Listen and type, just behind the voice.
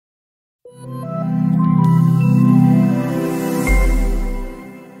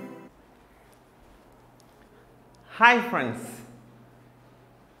Hi friends.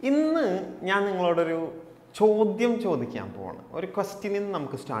 ഇന്ന് ഞാൻ നിങ്ങളോടൊരു ചോദ്യം ചോദിക്കാൻ പോവാണ്. ഒരു ക്വസ്റ്റ്യനിൽ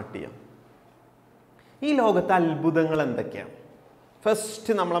നമുക്ക് സ്റ്റാർട്ട് ചെയ്യാം. ഈ ലോകത്തെ അത്ഭുതങ്ങൾ എന്തൊക്കെയാണ്?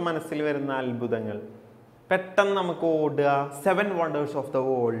 ഫസ്റ്റ് നമ്മളെ മനസ്സിൽ വരുന്ന അത്ഭുതങ്ങൾ പെട്ടെന്ന് നമുക്ക് ഓടുക 7 wonders of the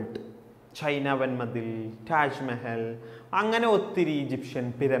world, China വൻമതിൽ, Taj Mahal, അങ്ങനെ ഒത്തിരി ഈജിപ്ഷ്യൻ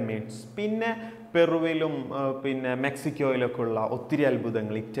പിരമിഡ്സ്, പിന്നെ പെറുവിലും പിന്നെ മെക്സിക്കോയിലൊക്കെ ഉള്ള ഒത്തിരി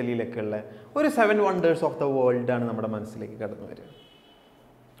അത്ഭുതങ്ങൾ, ഇറ്റലിയിലൊക്കെ ഉള്ള ഒരു 7 wonders ഓഫ് ദ വേൾഡ് ആണ് നമ്മുടെ മനസ്സിലേക്ക് കടന്നു വരിക.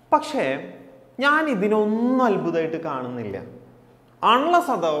 പക്ഷേ ഞാൻ ഇതിനൊന്നും അത്ഭുതമായിട്ട് കാണുന്നില്ല.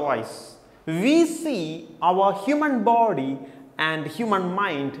 Unless otherwise we see our human body and human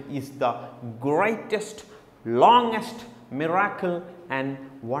mind is the greatest, longest miracle and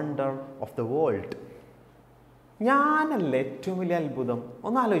wonder of the world. ഞാനല്ല ഏറ്റവും വലിയ അത്ഭുതം.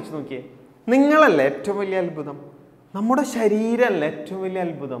 ഒന്ന് ആലോചിച്ച് നോക്കിയേ, നിങ്ങളല്ല ഏറ്റവും വലിയ അത്ഭുതം, നമ്മുടെ ശരീരമല്ല ഏറ്റവും വലിയ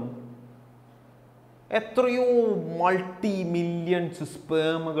അത്ഭുതം. എത്രയോ മൾട്ടി മില്യൺസ്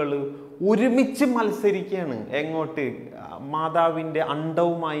സ്പേമുകൾ ഒരുമിച്ച് മത്സരിക്കുകയാണ് എങ്ങോട്ട്? മാതാവിൻ്റെ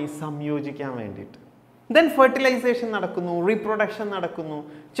അണ്ടവുമായി സംയോജിക്കാൻ വേണ്ടിയിട്ട്. ദെൻ ഫെർട്ടിലൈസേഷൻ നടക്കുന്നു, റീപ്രൊഡക്ഷൻ നടക്കുന്നു.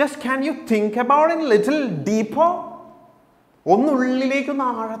 Just can you think about it little deeper? ഒന്നുള്ളിലേക്കൊന്ന്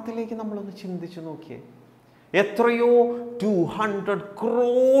ആഴത്തിലേക്ക് നമ്മളൊന്ന് ചിന്തിച്ചു നോക്കിയേ. എത്രയോ 200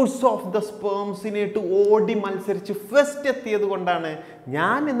 crores ഓഫ് ദ സ്പേംസിനായിട്ട് ഓടി മത്സരിച്ച് ഫസ്റ്റ് എത്തിയത് കൊണ്ടാണ്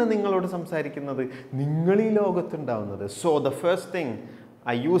ഞാൻ ഇന്ന് നിങ്ങളോട് സംസാരിക്കുന്നത്, നിങ്ങൾ ഈ ലോകത്തുണ്ടാവുന്നത്. So the first thing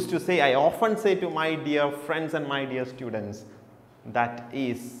I used to say, I often say to my dear friends and my dear students, that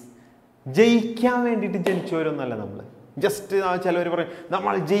is, ജയിക്കാൻ വേണ്ടിയിട്ട് ജനിച്ചവരൊന്നല്ല നമ്മൾ. ജസ്റ്റ് ചിലവർ പറയും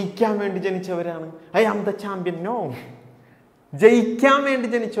നമ്മൾ ജയിക്കാൻ വേണ്ടി ജനിച്ചവരാണ്, I am the champion. No, ജയിക്കാൻ വേണ്ടി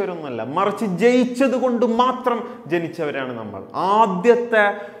ജനിച്ചവരൊന്നുമല്ല, മറിച്ച് ജയിച്ചത് കൊണ്ട് മാത്രം ജനിച്ചവരാണ് നമ്മൾ. ആദ്യത്തെ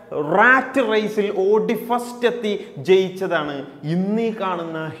റാറ്റ് റേസിൽ ഓടി ഫസ്റ്റ് എത്തി ജയിച്ചതാണ് ഇന്ന് ഈ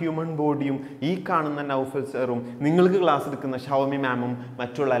കാണുന്ന ഹ്യൂമൻ ബോഡിയും ഈ കാണുന്ന നൗഫൽ സാറും നിങ്ങൾക്ക് ക്ലാസ് എടുക്കുന്ന ഷൗമി മാമും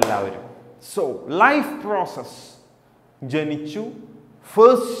മറ്റുള്ള എല്ലാവരും. സോ ലൈഫ് പ്രോസസ്, ജനിച്ചു.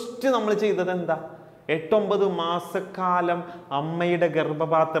 ഫസ്റ്റ് നമ്മൾ ചെയ്തത് എന്താ? 8-9 മാസക്കാലം അമ്മയുടെ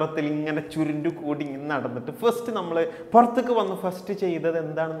ഗർഭപാത്രത്തിൽ ഇങ്ങനെ ചുരുണ്ടുകൂടി നടന്നിട്ട് ഫസ്റ്റ് നമ്മൾ പുറത്തേക്ക് വന്ന് ഫസ്റ്റ് ചെയ്തത്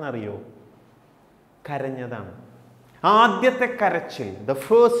എന്താണെന്ന് അറിയോ? കരഞ്ഞതാണ്. ആദ്യത്തെ കരച്ചിൽ, ദ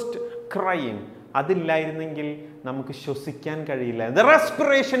ഫസ്റ്റ് ക്രൈയിങ്, അതില്ലായിരുന്നെങ്കിൽ നമുക്ക് ശ്വസിക്കാൻ കഴിയില്ല. The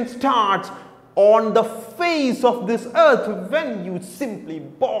respiration starts on the face of this earth when you simply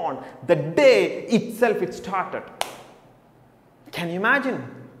born. The day itself it started. Can you imagine?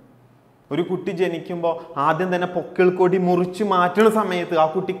 ഒരു കുട്ടി ജനിക്കുമ്പോൾ ആദ്യം തന്നെ പൊക്കിൾ കൊടി മുറിച്ച് മാറ്റുന്ന സമയത്ത് ആ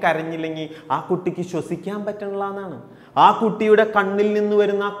കുട്ടി കരഞ്ഞില്ലെങ്കിൽ ആ കുട്ടിക്ക് ശ്വസിക്കാൻ പറ്റണില്ലെന്നാണ്. ആ കുട്ടിയുടെ കണ്ണിൽ നിന്ന്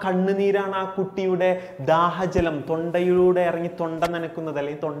വരുന്ന ആ കണ്ണുനീരാണ് ആ കുട്ടിയുടെ ദാഹജലം തൊണ്ടയിലൂടെ ഇറങ്ങി തൊണ്ട നനക്കുന്നത്,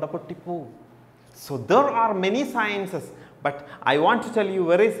 അല്ലെങ്കിൽ തൊണ്ട പൊട്ടിപ്പോവും. So there are many sciences, but I want to tell you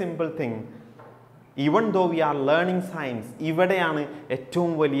very simple thing. Even though we are learning science, ഇവിടെയാണ്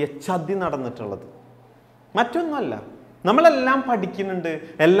ഏറ്റവും വലിയ ചതി നടന്നിട്ടുള്ളത്. മറ്റൊന്നുമല്ല, നമ്മളെല്ലാം പഠിക്കുന്നുണ്ട്,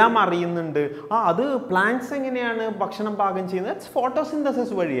 എല്ലാം അറിയുന്നുണ്ട്. അത് പ്ലാന്റ്സ് എങ്ങനെയാണ് ഭക്ഷണം പാകം ചെയ്യുന്നത്,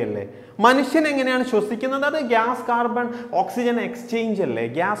 ഫോട്ടോസിന്തസിസ് വഴിയല്ലേ. മനുഷ്യൻ എങ്ങനെയാണ് ശ്വസിക്കുന്നത്, അത് ഗ്യാസ് കാർബൺ ഓക്സിജൻ എക്സ്ചേഞ്ച് അല്ലേ,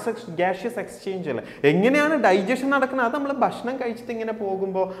 ഗ്യാഷ്യസ് എക്സ്ചേഞ്ച് അല്ലേ. എങ്ങനെയാണ് ഡൈജഷൻ നടക്കുന്നത്, അത് നമ്മൾ ഭക്ഷണം കഴിച്ചിട്ട് ഇങ്ങനെ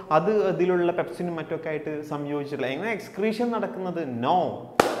പോകുമ്പോൾ അത് അതിലുള്ള പെപ്സിനും മറ്റൊക്കെ ആയിട്ട് സംയോജിച്ചില്ല. എങ്ങനെ എക്സ്ക്രീഷൻ നടക്കുന്നത്? നോ.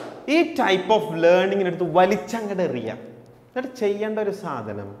 ഈ ടൈപ്പ് ഓഫ് ലേണിങ്ങിനെടുത്ത് വലിച്ചങ്ങടെ എറിയാം. എന്നിട്ട് ചെയ്യേണ്ട ഒരു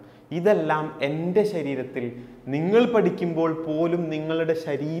സാധനം, ഇതെല്ലാം എൻ്റെ ശരീരത്തിൽ, നിങ്ങൾ പഠിക്കുമ്പോൾ പോലും നിങ്ങളുടെ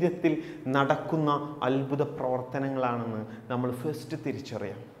ശരീരത്തിൽ നടക്കുന്ന അത്ഭുത പ്രവർത്തനങ്ങളാണെന്ന് നമ്മൾ ഫസ്റ്റ്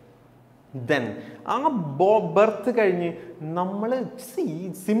തിരിച്ചറിയാം. ദെൻ ആ ബർത്ത് കഴിഞ്ഞ് നമ്മൾ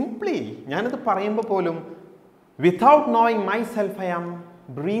സിംപ്ലി, ഞാനത് പറയുമ്പോൾ പോലും without knowing my self I am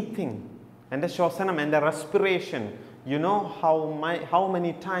breathing. എൻ്റെ ശ്വസനം, എൻ്റെ respiration. You know how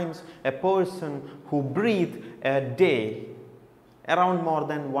many times a person who breathe a day, around more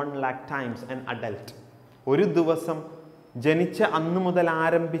than 1 lakh times an adult. ഒരു ദിവസം ജനിച്ച അന്ന് മുതൽ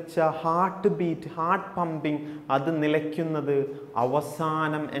ആരംഭിച്ച ഹാർട്ട് ബീറ്റ്, ഹാർട്ട് പമ്പിങ്, അത് നിലയ്ക്കുന്നത്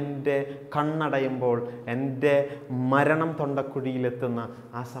അവസാനം എൻ്റെ കണ്ണടയുമ്പോൾ, എൻ്റെ മരണം തൊണ്ടക്കുഴിയിലെത്തുന്ന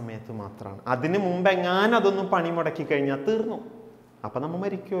ആ സമയത്ത് മാത്രമാണ്. അതിന് മുമ്പ് എങ്ങാനും അതൊന്നും പണി മുടക്കി കഴിഞ്ഞാൽ തീർന്നു, അപ്പം നമ്മൾ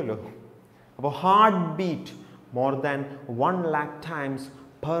മരിക്കുമല്ലോ. അപ്പോൾ heart beat more than 1 lakh times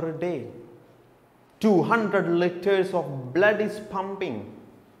per day. 200 liters of blood is pumping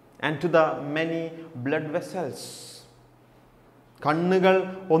and to the many blood vessels. കണ്ണുകൾ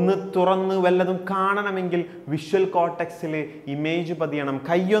ഒന്ന് തുറന്ന് വല്ലതും കാണണമെങ്കിൽ വിഷ്വൽ കോർട്ടെക്സിൽ ഇമേജ് പതിയണം.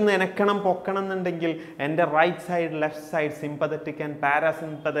 കൈയൊന്ന് എനക്കണം പൊക്കണം എന്നുണ്ടെങ്കിൽ എൻ്റെ right side, left side, sympathetic and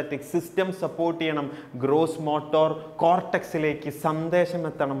parasympathetic system support ചെയ്യണം. ഗ്രോസ് മോട്ടോർ കോർട്ടെക്സിലേക്ക് സന്ദേശം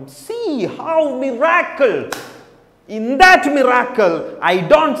എത്തണം. See how miracle! In that miracle, I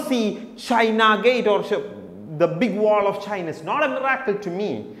don't see China gate or the big wall of China is not a miracle to me.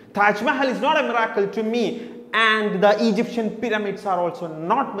 Taj Mahal is not a miracle to me. And the Egyptian pyramids are also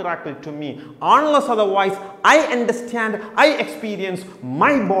not miracle to me. Unless otherwise, I understand, I experience,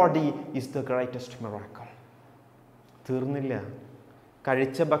 my body is the greatest miracle. തീർന്നില്ല.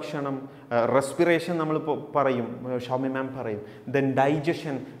 കഴിച്ച ഭക്ഷണം, respiration നമ്മൾ പറയും, Xiaomi മാം പറയും. Then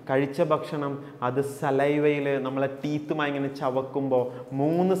digestion, കഴിച്ച ഭക്ഷണം അത് സലൈവയിൽ നമ്മളെ ടീത്തുമായി ഇങ്ങനെ ചവക്കുമ്പോൾ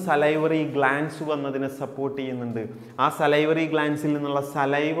 3 സലൈവറി ഗ്ലാൻസ് വന്നതിനെ സപ്പോർട്ട് ചെയ്യുന്നുണ്ട്. ആ സലൈവറി ഗ്ലാൻസിൽ നിന്നുള്ള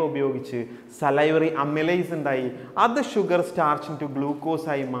സലൈവ ഉപയോഗിച്ച് സലൈവറി അമിലൈസ് ഉണ്ടായി. അത് ഷുഗർ സ്റ്റാർച്ച് ഇൻടു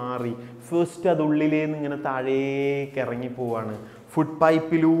ഗ്ലൂക്കോസായി മാറി. ഫസ്റ്റ് അത് ഉള്ളിലേന്ന് ഇങ്ങനെ താഴേക്ക് ഇറങ്ങിപ്പോവാണ്. ഫുഡ്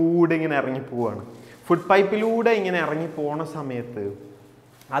പൈപ്പിലൂടെ ഇങ്ങനെ ഇറങ്ങിപ്പോവാണ്. ഫുഡ് പൈപ്പിലൂടെ ഇങ്ങനെ ഇറങ്ങി പോണ സമയത്ത്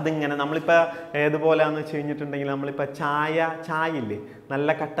അതിങ്ങനെ നമ്മളിപ്പോൾ ഏതുപോലെയാണെന്ന് വെച്ച് കഴിഞ്ഞിട്ടുണ്ടെങ്കിൽ നമ്മളിപ്പോൾ ചായ ഇല്ലേ, നല്ല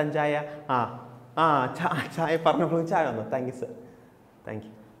കട്ടൻ ചായ, ചായ പറഞ്ഞപ്പോൾ ചായ വന്നു. Thank you sir, thank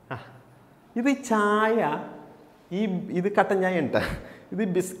you. ഇത് ചായ, ഇത് കട്ടൻ ചായ ഉണ്ട്. ഇത്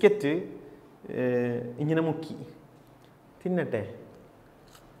ബിസ്ക്കറ്റ് ഇങ്ങനെ മുക്കി തിന്നട്ടെ.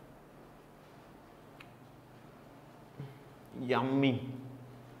 Yummy,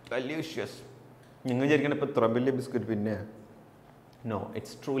 delicious. നിങ്ങൾ വിചാരിക്കണം ഇപ്പോൾ ഇത്ര വലിയ ബിസ്ക്കറ്റ്, പിന്നെ no,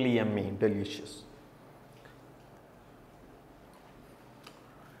 it's truly yummy, delicious.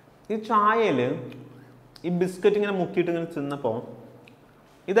 ഈ ചായയിൽ ഈ ബിസ്ക്കറ്റ് ഇങ്ങനെ മുക്കിയിട്ട് ഇങ്ങനെ തിന്നപ്പോൾ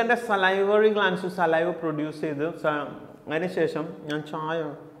ഇതെൻ്റെ സലൈവറി ഗ്ലാൻസ് സലൈവ പ്രൊഡ്യൂസ് ചെയ്ത് അതിന് ശേഷം ഞാൻ ചായ,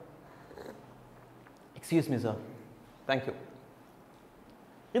 excuse me sir, thank you,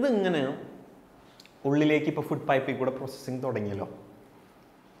 ഇതിങ്ങനെ ഉള്ളിലേക്ക് ഇപ്പോൾ ഫുഡ് പൈപ്പിൽ കൂടെ പ്രോസസ്സിങ് തുടങ്ങിയല്ലോ.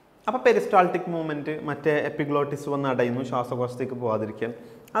 അപ്പോൾ പെരിസ്റ്റാൾട്ടിക് മൂവ്മെൻറ്റ്, മറ്റേ എപ്പിഗ്ലോട്ടിസ് വന്ന് അടയുന്നു, ശ്വാസകോശത്തേക്ക് പോകാതിരിക്കാൻ.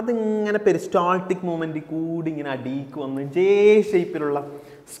 അതിങ്ങനെ പെരിസ്റ്റാൾട്ടിക് മൂവ്മെൻറ്റിൽ കൂടി ഇങ്ങനെ അടിയിക്ക് വന്ന് ജെ ഷേപ്പിലുള്ള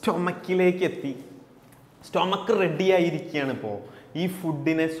സ്റ്റൊമക്കിലേക്ക് എത്തി. സ്റ്റൊമക്ക് റെഡി ആയിരിക്കുകയാണ് ഇപ്പോൾ ഈ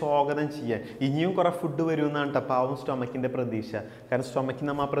ഫുഡിനെ സ്വാഗതം ചെയ്യാൻ. ഇനിയും കുറേ ഫുഡ് വരുമെന്നാണ് കേട്ടോ പാവം സ്റ്റൊമക്കിൻ്റെ പ്രതീക്ഷ. കാരണം സ്റ്റൊമക്കിന്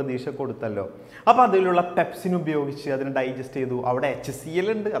നമ്മൾ ആ പ്രതീക്ഷ കൊടുത്തല്ലോ. അപ്പോൾ അതിലുള്ള പെപ്സിൻ ഉപയോഗിച്ച് അതിനെ ഡൈജസ്റ്റ് ചെയ്തു. അവിടെ HCl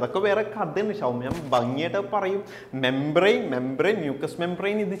ഉണ്ട്, അതൊക്കെ വേറെ കഥയാണ്. ഷൗമ്യം ഭംഗിയായിട്ട് പറയും. മെംബ്രെയിൻ, മ്യൂക്കസ്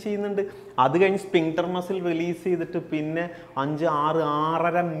മെംബ്രെയിൻ ഇത് ചെയ്യുന്നുണ്ട്. അത് കഴിഞ്ഞ് സ്പിങ്ക്ടർ മസിൽ റിലീസ് ചെയ്തിട്ട് പിന്നെ 5, 6,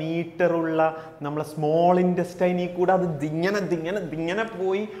 6.5 മീറ്ററുള്ള നമ്മളെ സ്മോൾ ഇൻറ്റസ്റ്റൈനിൽ കൂടെ അത് ദിങ്ങനെ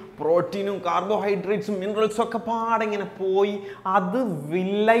പോയി പ്രോട്ടീനും കാർബോഹൈഡ്രേറ്റ്സും മിനറൽസും ഒക്കെ പാടിങ്ങനെ പോയി അത്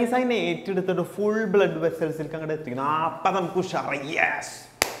വില്ലൈസ് അതിനെ ഏറ്റെടുത്തിട്ട് ഫുൾ ബ്ലഡ് വെസൽസിലേക്ക് അങ്ങോട്ട് എത്തിക്കണം. അപ്പം നമുക്ക് ഉഷാറ്. യെസ്.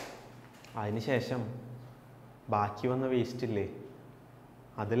 അതിനുശേഷം ബാക്കി വന്ന വേസ്റ്റ് ഇല്ലേ,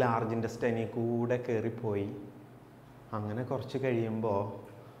 അത് ലാർജ് ഇൻറ്റസ്റ്റൈനിൽ കൂടെ കയറിപ്പോയി. അങ്ങനെ കുറച്ച് കഴിയുമ്പോൾ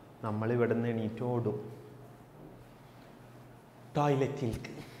നമ്മളിവിടെ നിന്ന് എണീറ്റോടും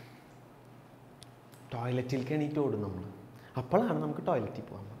ടോയ്ലറ്റിലേക്ക് എണീറ്റോടും നമ്മൾ. അപ്പോഴാണ് നമുക്ക് ടോയ്ലറ്റിൽ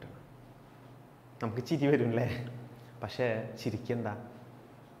പോകാൻ പറ്റുന്നത്. നമുക്ക് ചിരി വരും അല്ലേ? പക്ഷേ ചിരിക്കണ്ട.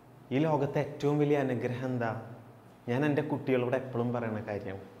 ഈ ലോകത്തെ ഏറ്റവും വലിയ അനുഗ്രഹം എന്താ? ഞാൻ എൻ്റെ കുട്ടികളോട് എപ്പോഴും പറയുന്ന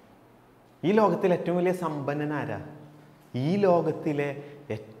കാര്യമാണ്. ഈ ലോകത്തിലെ ഏറ്റവും വലിയ സമ്പന്നൻ ആരാ? ഈ ലോകത്തിലെ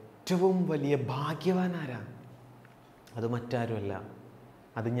ഏറ്റവും വലിയ ഭാഗ്യവാൻ ആരാ? അത് മറ്റാരുമല്ല,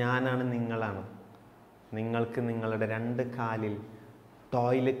 അത് ഞാനാണ്, നിങ്ങളാണ്. നിങ്ങൾക്ക് നിങ്ങളുടെ 2 കാലിൽ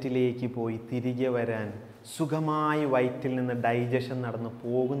ടോയ്ലറ്റിലേക്ക് പോയി തിരികെ വരാൻ സുഖമായി വയറ്റിൽ നിന്ന് ഡൈജഷൻ നടന്ന്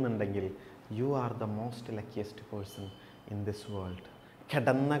പോകുന്നുണ്ടെങ്കിൽ you are the most luckiest person in this world.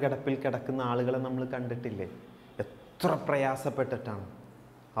 കിടന്ന കിടപ്പിൽ കിടക്കുന്ന ആളുകളെ നമ്മൾ കണ്ടിട്ടില്ലേ? എത്ര പ്രയാസപ്പെട്ടിട്ടാണ്.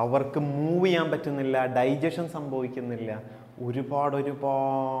 അവർക്ക് മൂവ് ചെയ്യാൻ പറ്റുന്നില്ല, ഡൈജഷൻ സംഭവിക്കുന്നില്ല, ഒരുപാട്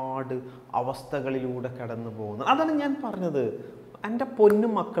അവസ്ഥകളിലൂടെ കടന്നു പോകുന്നു. അതാണ് ഞാൻ പറഞ്ഞത്. എൻ്റെ പൊന്നു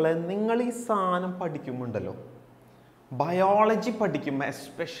മക്കളെ, നിങ്ങൾ ഈ സാധനം പഠിക്കുമ്പോണ്ടല്ലോ, ബയോളജി പഠിക്കുമ്പോൾ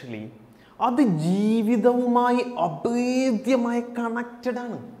എസ്പെഷ്യലി അത് ജീവിതവുമായി അഭേദ്യമായി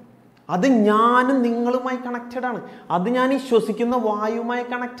കണക്റ്റഡാണ്. അത് ഞാനും നിങ്ങളുമായി കണക്റ്റഡാണ്. അത് ഞാൻ ഈ ശ്വസിക്കുന്ന വായുവുമായി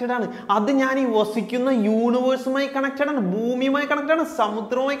കണക്റ്റഡാണ്. അത് ഞാൻ ഈ വസിക്കുന്ന യൂണിവേഴ്സുമായി കണക്റ്റഡാണ്, ഭൂമിയുമായി കണക്റ്റഡാണ്,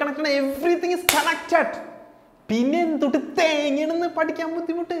 സമുദ്രവുമായി കണക്റ്റഡാണ്. Everything is connected. പിന്നെ എന്തൊട്ട് തേങ്ങണെന്ന് പഠിക്കാൻ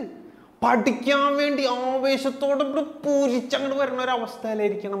ബുദ്ധിമുട്ട്. പഠിക്കാൻ വേണ്ടി ആവേശത്തോടെ പൂരിച്ചങ്ങോട്ട് വരുന്ന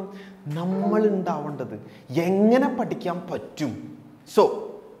ഒരവസ്ഥയിലായിരിക്കണം നമ്മൾ ഉണ്ടാവേണ്ടത്. എങ്ങനെ പഠിക്കാൻ പറ്റും? സോ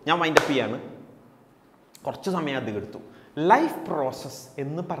ഞാൻ വൈൻഡപ്പ് ചെയ്യാണ്. കുറച്ച് സമയം അധികം എടുത്തു. ലൈഫ് പ്രോസസ്സ്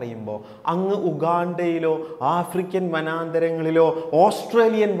എന്ന് പറയുമ്പോൾ അങ്ങ് ഉഗാണ്ടയിലോ ആഫ്രിക്കൻ വനാന്തരങ്ങളിലോ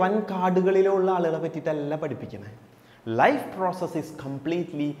ഓസ്ട്രേലിയൻ വൻകാടുകളിലോ ഉള്ള ആളുകളെ പറ്റിയിട്ടല്ല പഠിപ്പിക്കണേ. Life process is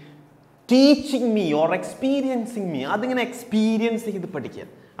completely teaching me or experiencing me. അതിങ്ങനെ എക്സ്പീരിയൻസ് ചെയ്ത് പഠിക്കാൻ.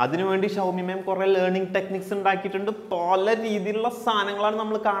 അതിനുവേണ്ടി ഷൗമി മാം കുറേ ലേണിംഗ് ടെക്നിക്സ് ഉണ്ടാക്കിയിട്ടുണ്ട്. പല രീതിയിലുള്ള സാധനങ്ങളാണ്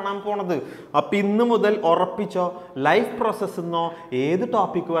നമ്മൾ കാണാൻ പോണത്. അപ്പം ഇന്ന് മുതൽ ഉറപ്പിച്ചോ, ലൈഫ് പ്രോസസ്സ് എന്നോ ഏത്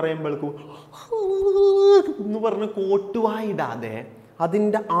ടോപ്പിക്ക് പറയുമ്പോഴേക്കും എന്ന് പറഞ്ഞ് കോട്ടുവായിടാതെ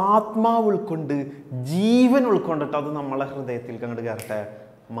അതിൻ്റെ ആത്മാവ് ഉൾക്കൊണ്ട്, ജീവൻ ഉൾക്കൊണ്ടിട്ട് അത് നമ്മളെ ഹൃദയത്തിൽ കണ്ട് കയറട്ടെ.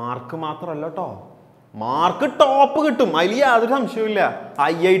 മാർക്ക് മാത്രമല്ല കേട്ടോ, മാർക്ക് ടോപ്പ് കിട്ടും, അതിൽ യാതൊരു സംശയവുമില്ല.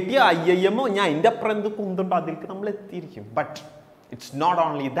 IIT IIM ഞാൻ അതിൻ്റെ അപ്പുറം എന്ത് കുന്തുണ്ടോ അതിലേക്ക് നമ്മൾ എത്തിയിരിക്കും. But it's not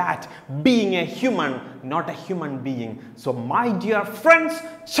only that, being a human, not a human being. So my dear friends,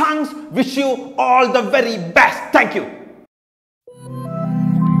 chunks, wish you all the very best. Thank you.